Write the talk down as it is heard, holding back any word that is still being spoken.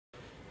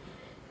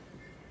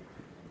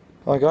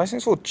Hi guys,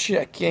 thanks for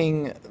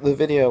checking the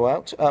video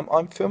out.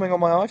 I'm filming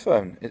on my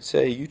iPhone. It's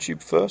a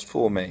YouTube first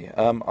for me.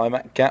 I'm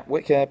at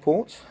Gatwick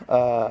Airport.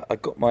 I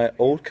got my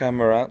old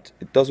camera out.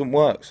 It doesn't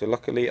work, so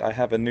luckily I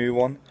have a new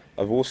one.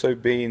 I've also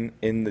been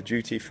in the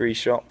duty-free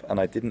shop and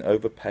I didn't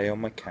overpay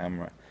on my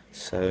camera.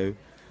 So,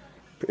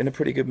 in a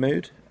pretty good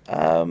mood.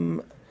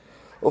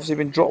 Obviously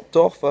been dropped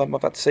off. I've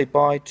had to say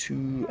bye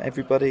to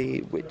everybody,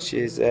 which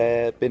has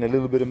been a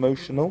little bit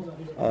emotional.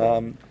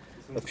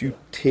 A few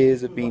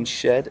tears have been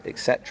shed,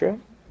 etc.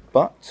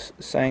 But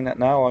saying that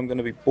now, I'm going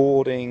to be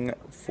boarding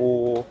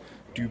for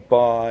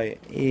Dubai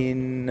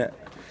in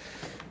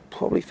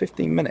probably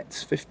 15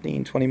 minutes,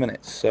 15, 20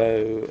 minutes.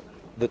 So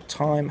the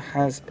time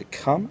has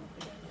come.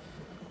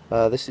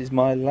 This is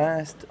my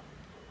last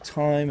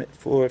time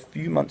for a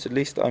few months at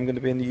least that I'm going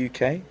to be in the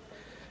UK.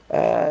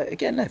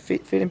 Again,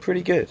 feeling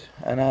pretty good,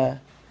 and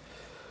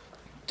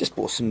just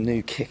bought some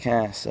new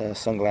kick-ass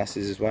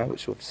sunglasses as well,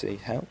 which obviously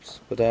helps.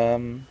 But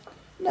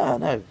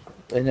no,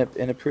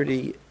 in a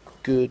pretty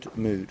good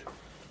mood.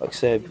 Like I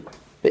said,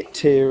 bit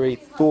teary.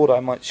 Thought I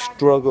might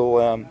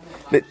struggle.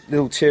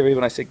 Little teary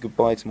when I said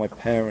goodbye to my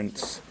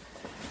parents,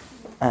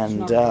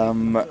 and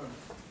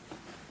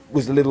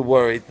was a little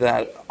worried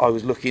that I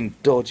was looking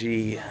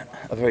dodgy,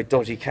 a very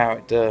dodgy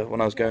character when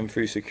I was going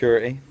through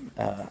security.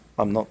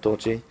 I'm not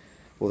dodgy.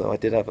 Although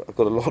I've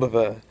got a lot of,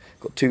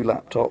 got two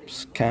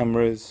laptops,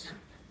 cameras,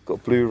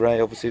 got Blu-ray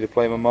obviously to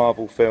play my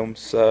Marvel films.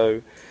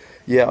 So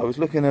yeah, I was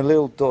looking a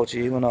little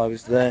dodgy when I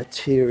was there,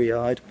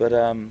 teary-eyed. But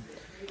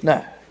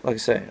no, like I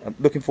say, I'm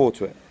looking forward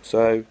to it.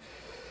 So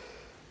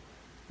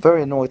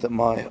very annoyed that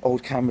my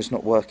old camera's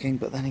not working.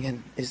 But then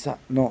again, is that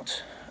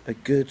not a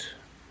good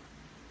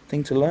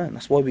thing to learn?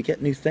 That's why we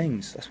get new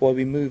things. That's why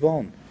we move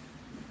on,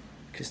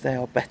 because they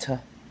are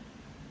better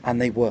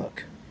and they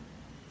work.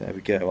 There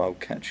we go. I'll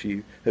catch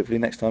you hopefully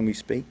next time we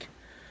speak.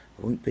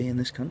 I won't be in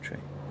this country.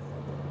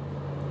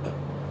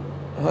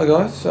 Hi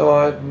guys, so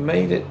I've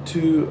made it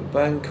to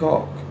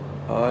Bangkok.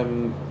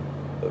 I'm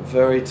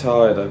very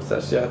tired. I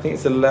think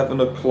it's 11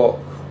 o'clock.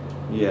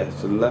 Yeah,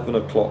 it's 11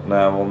 o'clock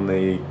now on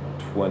the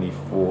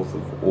 24th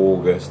of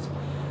August.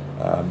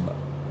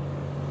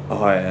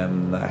 I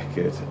am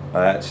knackered.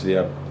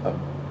 I'm a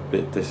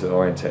bit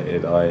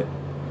disorientated. I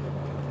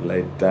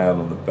laid down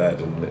on the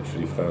bed and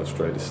literally fell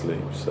straight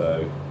asleep.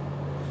 So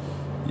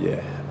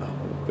yeah,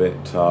 I'm a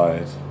bit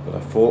tired, but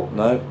I thought,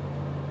 no,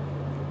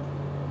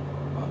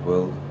 I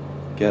will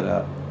get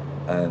up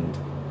and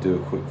do a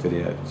quick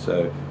video.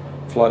 So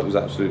flight was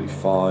absolutely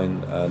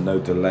fine, no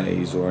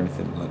delays or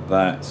anything like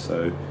that,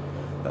 so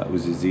that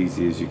was as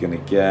easy as you're going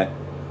to get.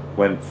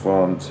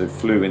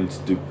 Flew into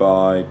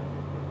Dubai.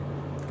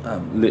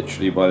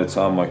 Literally by the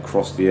time I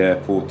crossed the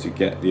airport to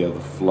get the other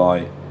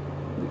flight,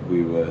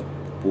 we were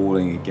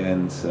boarding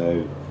again,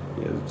 so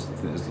yeah, it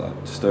was like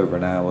just over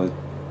an hour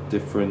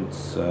difference.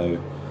 So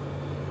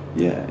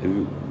yeah,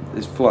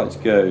 this flights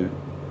go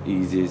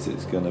easy as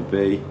it's gonna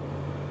be.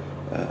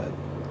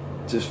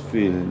 Just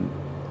feeling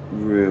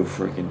real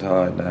freaking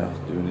tired now.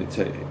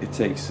 It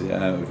takes it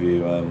out of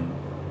you.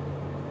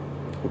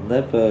 I've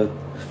never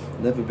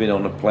been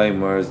on a plane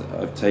where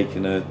I've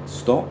taken a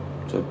stop.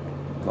 So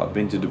I've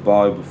been to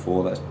Dubai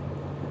before.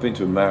 I've been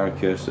to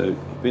America. So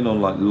I've been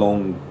on like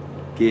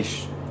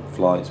long-ish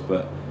flights,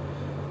 but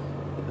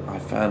I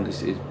found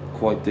it's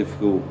quite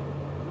difficult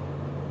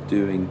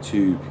doing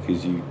two,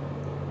 because you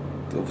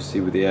obviously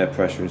with the air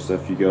pressure and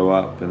stuff, you go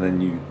up and then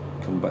you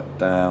come back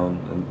down,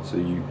 and so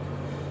you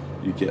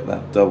get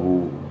that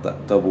double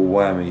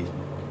whammy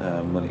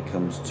when it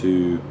comes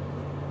to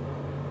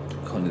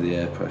kind of the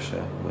air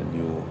pressure when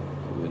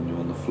you're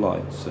on the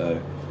flight. So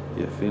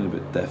yeah, feeling a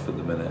bit deaf at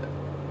the minute,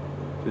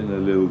 feeling a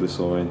little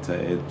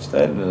disorientated,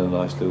 staying in a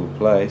nice little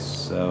place.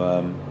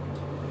 So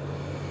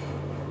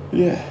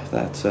yeah,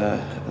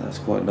 that's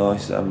quite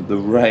nice. The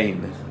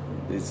rain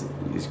is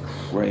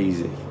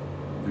crazy.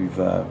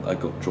 I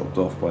got dropped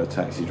off by a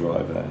taxi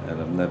driver,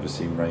 and I've never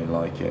seen rain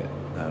like it.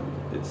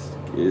 It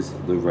is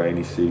the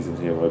rainy season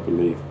here, I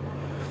believe.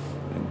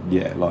 And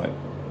yeah, like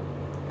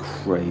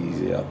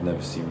crazy. I've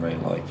never seen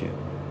rain like it.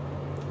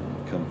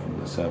 I come from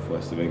the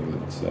southwest of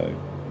England, so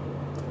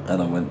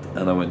and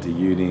I went to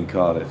uni in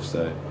Cardiff,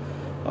 so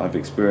I've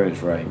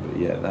experienced rain. But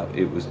yeah,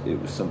 it was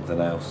something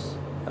else.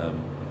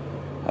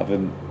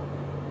 Haven't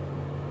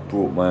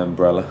brought my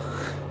umbrella,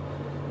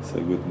 so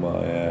with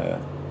my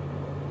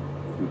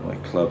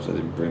clubs I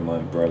didn't bring my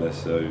umbrella,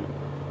 so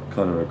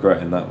kind of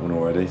regretting that one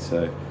already.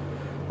 So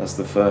that's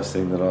the first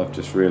thing that I've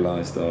just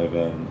realised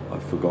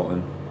I've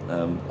forgotten.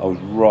 I was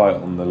right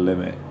on the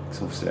limit,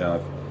 because obviously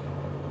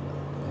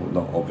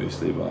not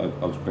obviously, but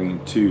I was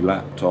bringing two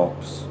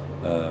laptops,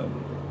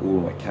 all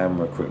my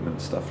camera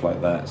equipment, stuff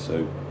like that.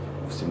 So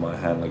obviously my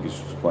hand luggage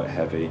was quite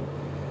heavy,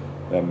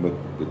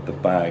 with the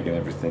bag and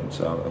everything.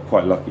 So I'm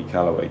quite lucky.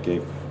 Callaway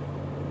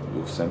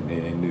sent me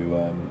a new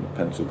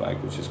pencil bag,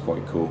 which is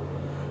quite cool.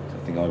 So I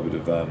think I would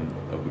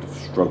have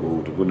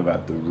struggled. I wouldn't have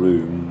had the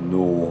room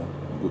nor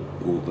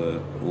all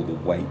the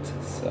weight.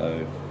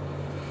 So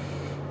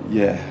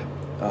yeah,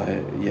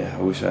 I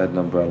wish I had an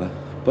umbrella,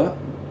 but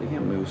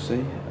again, we'll see.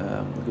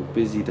 We've got a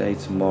busy day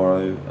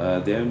tomorrow.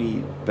 The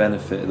only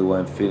benefit of the way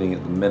I'm feeling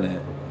at the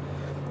minute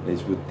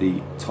is with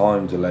the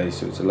time delay,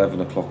 so it's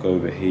 11 o'clock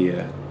over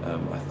here.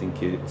 I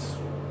think it's,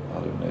 I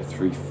don't know,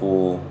 3,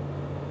 4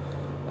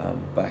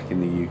 back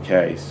in the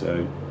UK,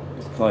 so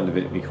it's kind of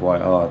hit me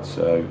quite hard.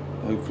 So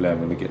hopefully I'm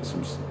going to get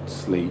some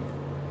sleep,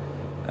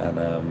 and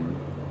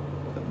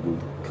we'll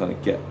kind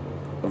of get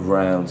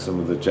around some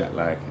of the jet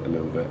lag a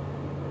little bit.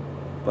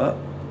 But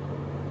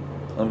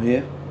I'm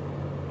here,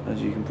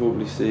 as you can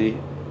probably see.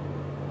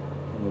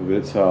 I'm a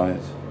bit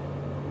tired,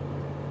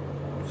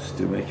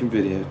 still making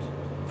videos.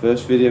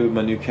 First video with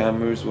my new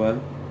camera as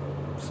well,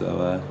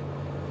 so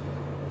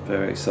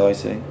very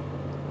exciting.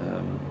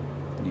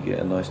 You get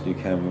a nice new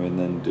camera and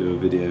then do a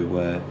video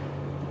where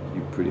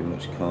you pretty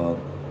much can't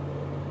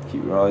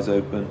keep your eyes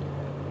open,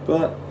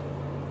 but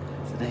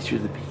it's the nature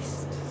of the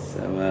beast.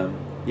 So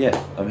yeah,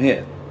 I'm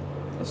here,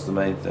 that's the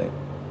main thing.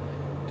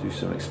 Do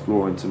some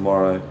exploring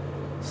tomorrow,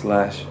 /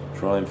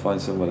 try and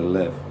find somewhere to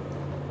live,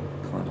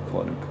 kind of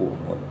quite an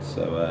important one.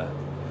 So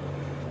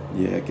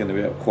yeah, going to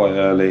be up quite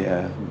early,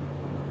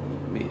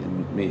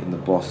 meeting the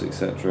boss,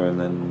 etc., and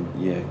then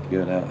yeah,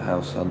 going out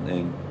house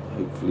hunting.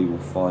 Hopefully we'll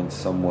find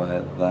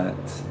somewhere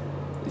that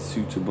is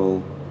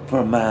suitable for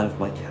a man of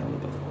my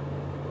caliber.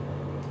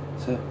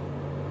 So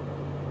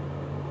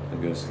I'm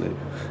going to sleep.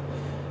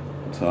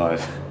 I'm tired.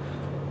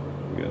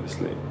 I'm going to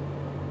sleep.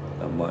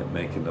 I might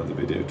make another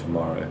video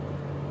tomorrow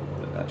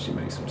that actually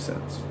makes some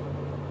sense.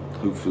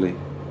 Hopefully.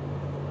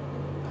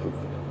 I'm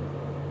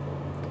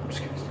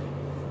just going to sleep.